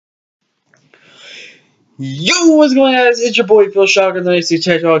Yo, what's going on, guys? It's your boy Phil Shocker, the Nice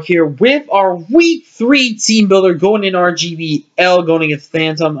Tech Talk here with our Week 3 Team Builder going in RGBL, going against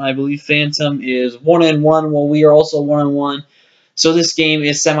Phantom. I believe Phantom is 1-1, while we are also 1-1. So this game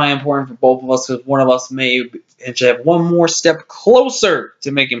is semi-important for both of us because one of us may have one more step closer to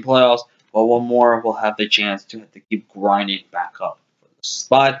making playoffs, while one more will have the chance to have to keep grinding back up for the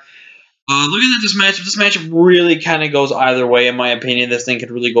spot. Looking at this matchup really kind of goes either way, in my opinion. This thing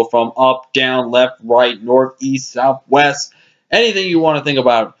could really go from up, down, left, right, north, east, south, west, anything you want to think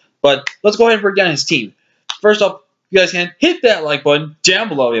about. But let's go ahead and break down his team. First off, you guys can hit that like button down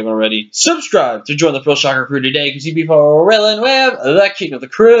below if you haven't already. Subscribe to join the Phil Shocker crew today because you'd be rolling with the king of the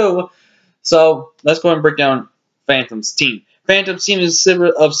crew. So let's go ahead and break down Phantom's team. Phantom's team is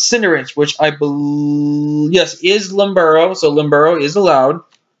of Cinderich, which I believe, yes, is Limburo. So Limburo is allowed.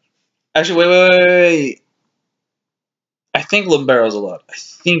 Actually, wait. I think Limbero's allowed. I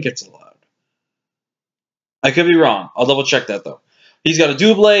think it's allowed. I could be wrong. I'll double check that, though. He's got a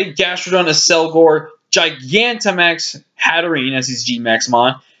Doublade, Gastrodon, a Selgor, Gigantamax, Hatterene as his G-Max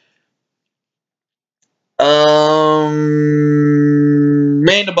Mon.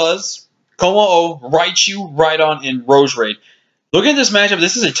 Mandibuzz, Como-O, Raichu, Rhydon, and Roserade. Look at this matchup.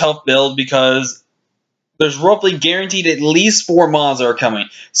 This is a tough build because there's roughly guaranteed at least 4 mons that are coming.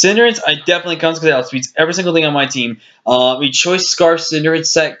 Cinderace, I definitely comes because it outspeeds every single thing on my team. A Choice Scarf Cinderace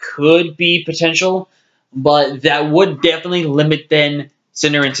set could be potential, but that would definitely limit then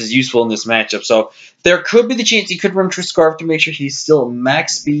Cinderace's useful in this matchup. So there could be the chance he could run Choice Scarf to make sure he's still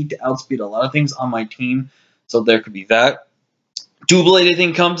max speed to outspeed a lot of things on my team. So there could be that. Doublade, I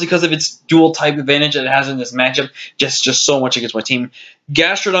think, comes because of its dual type advantage that it has in this matchup. Just so much against my team.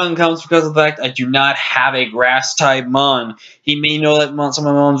 Gastrodon comes because of the fact I do not have a grass type Mon. He may know that some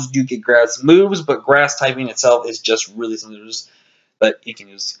of my Mons do get grass moves, but grass typing itself is just really something that he can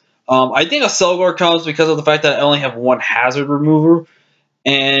use. I think a Selgor comes because of the fact that I only have one hazard remover,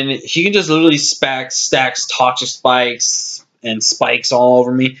 and he can just literally stacks toxic spikes and spikes all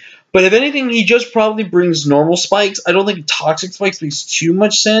over me. But if anything, he just probably brings normal spikes. I don't think toxic spikes makes too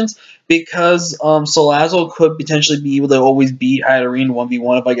much sense because Salazzle could potentially be able to always beat Hatterene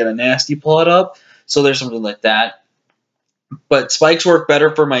 1v1 if I get a nasty plot up. So there's something like that. But spikes work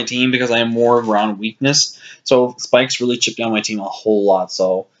better for my team because I am more around weakness. So spikes really chip down my team a whole lot.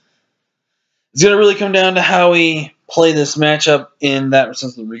 So it's going to really come down to how we play this matchup in that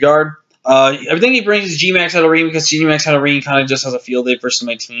sense of regard. Everything he brings is G-Max Hatterene because G-Max Hatterene kind of just has a field day versus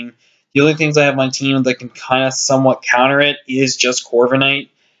my team. The only things I have on my team that can kind of somewhat counter it is just Corviknight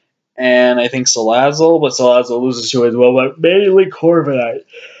and I think Salazzle, but Salazzle loses to it as well, but mainly Corviknight.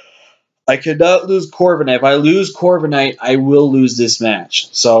 I cannot lose Corviknight. If I lose Corviknight, I will lose this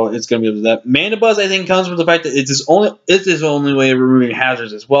match. So it's going to be that. Mandibuzz, I think, comes from the fact that it's his only way of removing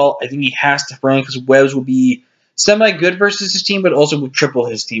hazards as well. I think he has to bring because Webs will be semi-good versus his team, but also will triple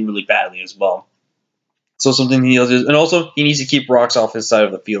his team really badly as well. So something he does, and also he needs to keep rocks off his side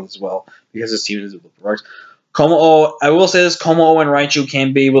of the field as well because his team is with rocks. Como-O, I will say this: Como-O and Raichu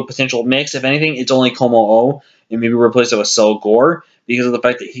can be able potential mix. If anything, it's only Como-O, and maybe replace it with Selgor because of the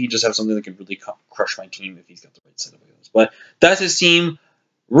fact that he just has something that can really crush my team if he's got the right set of items. But that's his team.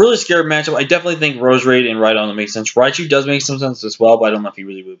 Really scared matchup. I definitely think Roserade and Rhydon make sense. Raichu does make some sense as well, but I don't know if he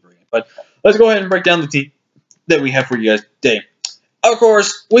really would bring it. But let's go ahead and break down the team that we have for you guys today. Of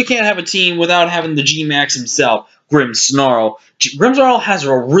course, we can't have a team without having the G-Max himself, Grimmsnarl. Grimmsnarl has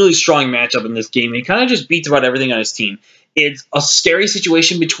a really strong matchup in this game. He kind of just beats about everything on his team. It's a scary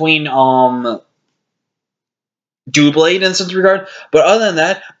situation between Doublade in some regard, but other than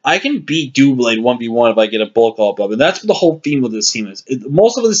that, I can beat Doublade 1v1 if I get a bulk up. And that's what the whole theme of this team is.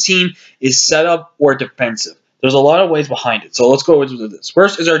 Most of this team is set up or defensive. There's a lot of ways behind it, so let's go into this.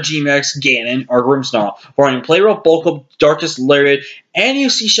 First is our G-Max Ganon, our Grimmsnarl, running Play Rough, Bulk Up, Darkest Lariat, and you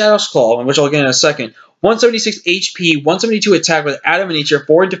see Shadow's Claw, which I'll get in a second. 176 HP, 172 attack with Adamantium,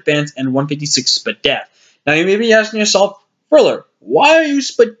 4 defense, and 156 Spadef. Now you may be asking yourself, further, why are you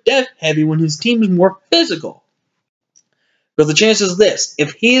Spadef heavy when his team is more physical? Because the chance is this: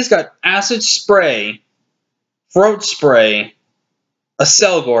 if he's got Acid Spray, Throat Spray, a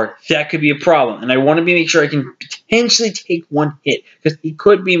Selgor, that could be a problem. And I want to make sure I can potentially take one hit. Because he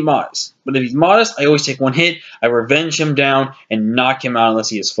could be modest. But if he's modest, I always take one hit. I revenge him down and knock him out unless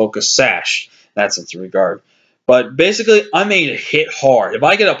he has Focus Sash. That's in regard. But basically, I made it hit hard. If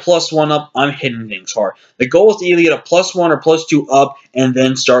I get a +1 up, I'm hitting things hard. The goal is to either get a +1 or +2 up and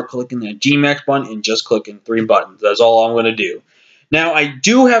then start clicking that G-Max button and just clicking 3 buttons. That's all I'm going to do. Now, I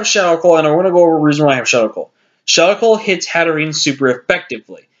do have Shadow Claw, and I want to go over the reason why I have Shadow Claw. Shadow Claw hits Hatterene super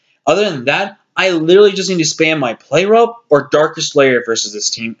effectively. Other than that, I literally just need to spam my Play Rough or Darkest Lair versus this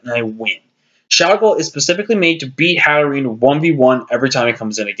team, and I win. Shadow Claw is specifically made to beat Hatterene 1v1 every time it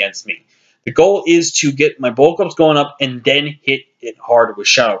comes in against me. The goal is to get my bulk ups going up and then hit it hard with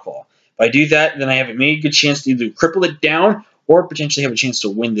Shadow Claw. If I do that, then I have a really good chance to either cripple it down or potentially have a chance to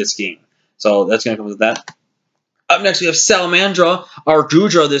win this game. So that's going to come with that. Up next, we have Salamandra, our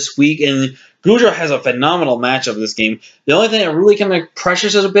Goodra this week, and Goodra has a phenomenal matchup this game. The only thing that really kind of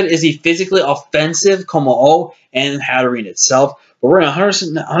pressures us a bit is the physically offensive Como-O and Hatterene itself. But we're in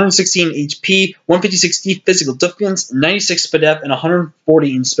 116 HP, 150 physical defense, 96 SPDF, and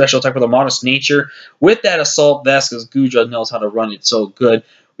 140 in special attack with a modest nature. With that Assault Vest, because Goodra knows how to run it so good.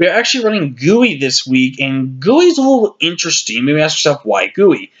 We are actually running Gooey this week, and Gooey's a little interesting. Maybe ask yourself, why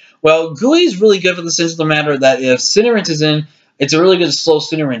Gooey? Well, Gooey is really good for the sense of the matter that if Cinerinse is in, it's a really good to slow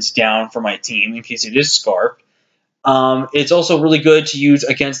Cinerinse down for my team in case it is Scarfed. It's also really good to use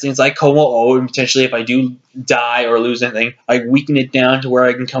against things like Como-O, and potentially if I do die or lose anything, I weaken it down to where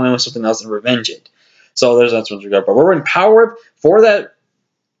I can come in with something else and revenge it. So there's that sort of regard. But we're in Power Up for that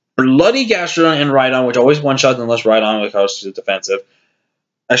bloody Gastrodon and Rhydon, which always one-shot unless Rhydon because it's defensive.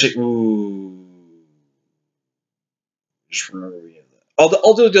 Actually, ooh. Just remember we have that.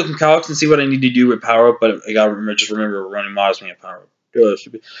 I'll do a different calcs and see what I need to do with Power Up, but I gotta remember we're running Modest when we have Power Up.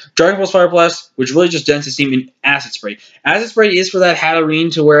 Dragon Pulse Fire Blast, which really just dents its team in Acid Spray. Acid Spray is for that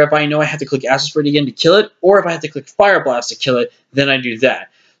Hatterene to where if I know I have to click Acid Spray again to kill it, or if I have to click Fire Blast to kill it, then I do that.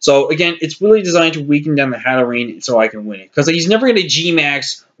 So again, it's really designed to weaken down the Hatterene so I can win it. Because he's never going to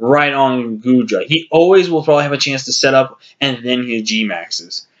G-Max right on Goodra. He always will probably have a chance to set up and then he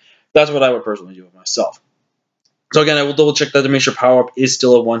G-Maxes. That's what I would personally do with myself. So again, I will double check that to make sure Power Up is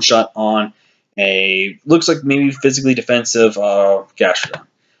still a one-shot on a, looks like maybe physically defensive Gastrodon.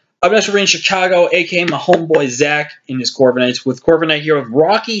 Up next, we're in Chicago, aka my homeboy Zach in his Corviknights, with Corviknight here with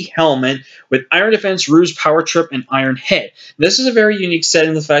Rocky Helmet, with Iron Defense, Rouge, Power Trip, and Iron Head. This is a very unique set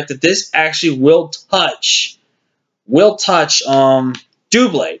in the fact that this actually will touch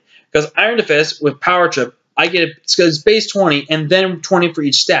Doublade. Because Iron Defense with Power Trip, I get it's base 20 and then 20 for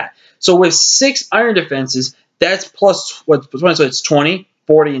each stat. So with 6 Iron Defenses, that's plus what? So it's 20,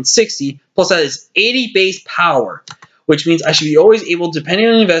 40, and 60. Plus that is 80 base power, which means I should be always able, depending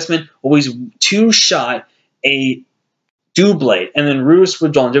on investment, always two-shot a Doublade. And then Roost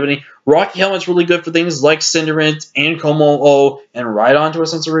with longevity. Rocky Helmet's really good for things like Cinderace and Como-O and Rhydon to a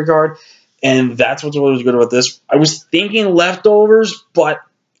sense of regard. And that's what's really good about this. I was thinking Leftovers, but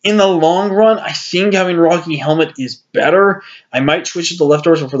in the long run, I think having Rocky Helmet is better. I might switch to the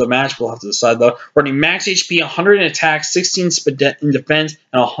Leftovers before the match. We'll have to decide, though. Running max HP, 100 in attack, 16 in defense,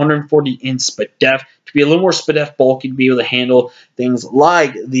 and 140 in SPDF. To be a little more SPDF bulky, to be able to handle things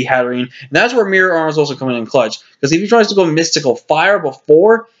like the Hatterene. And that's where Mirror Armor is also coming in clutch. Because if he tries to go Mystical Fire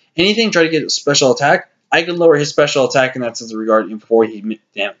before anything, try to get special attack, I can lower his special attack in that sense of regard before he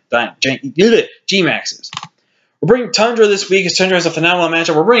G-Maxes. We're bringing Tundra this week, as Tundra has a phenomenal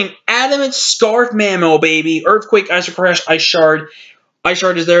matchup. We're bringing Adamant Scarf Mammo, baby. Earthquake, Ice Crash, Ice Shard. Ice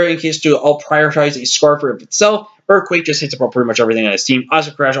Shard is there in case I'll prioritize a Scarf for itself. Earthquake just hits up pretty much everything on his team. Ice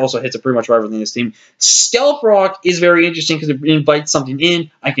Crash also hits up pretty much everything on his team. Stealth Rock is very interesting because it invites something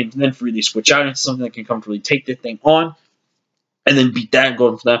in. I can then freely switch out into something that can comfortably take the thing on and then beat that and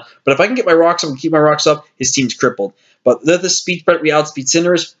go for that. But if I can get my rocks up and keep my rocks up, his team's crippled. But the speed threat, we outspeed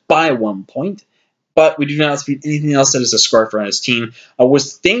Cinderace by 1 point. But we do not outspeed anything else that is a Scarf on his team. I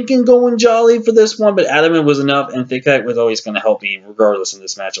was thinking going Jolly for this one, but Adamant was enough, and Thick That was always going to help me regardless in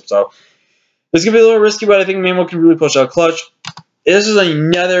this matchup. So it's going to be a little risky, but I think Mammo can really push out clutch. This is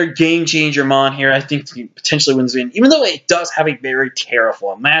another game-changer mon here. I think he potentially wins the game, even though it does have a very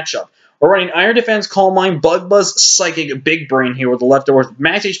terrible matchup. We're running Iron Defense, Calm Mind, Bug Buzz, Psychic, Big Brain here with the Leftovers.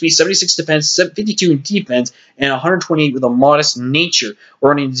 Max HP, 76 defense, 52 in defense, and 128 with a modest nature. We're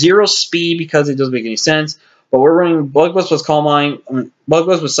running 0 speed because it doesn't make any sense. But we're running Bug Buzz plus Calm Mind, Bug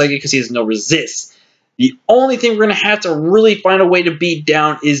Buzz with Psychic because he has no resist. The only thing we're going to have to really find a way to beat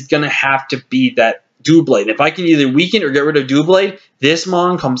down is going to have to be that Doublade. If I can either weaken or get rid of Doublade, this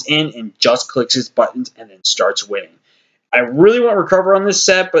mon comes in and just clicks his buttons and then starts winning. I really want Recover on this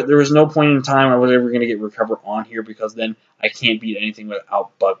set, but there was no point in time I was ever going to get Recover on here because then I can't beat anything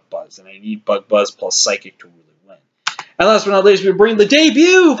without Bug Buzz, and I need Bug Buzz plus Psychic to really win. And last but not least, we bring the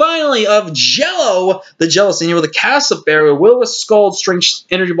debut, finally, of Jello, the Jellicent here with a Castle Barrier, Will-O-Wisp, Scald, Strength,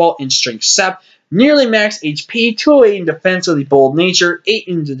 Energy Ball, and Strength Sap. Nearly max HP, 208 in defense with a bold nature, 8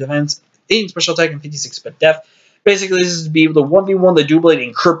 in defense, 8 in special attack, and 56 but def. Basically, this is to be able to 1v1 the Doublade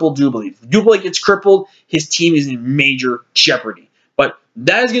and cripple Doublade. If Doublade gets crippled, his team is in major jeopardy. But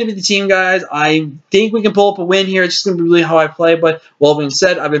that is going to be the team, guys. I think we can pull up a win here. It's just going to be really how I play. But, well being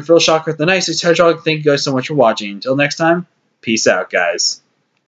said, I've been Phil Shocker, the nicest hedgehog. Thank you guys so much for watching. Until next time, peace out, guys.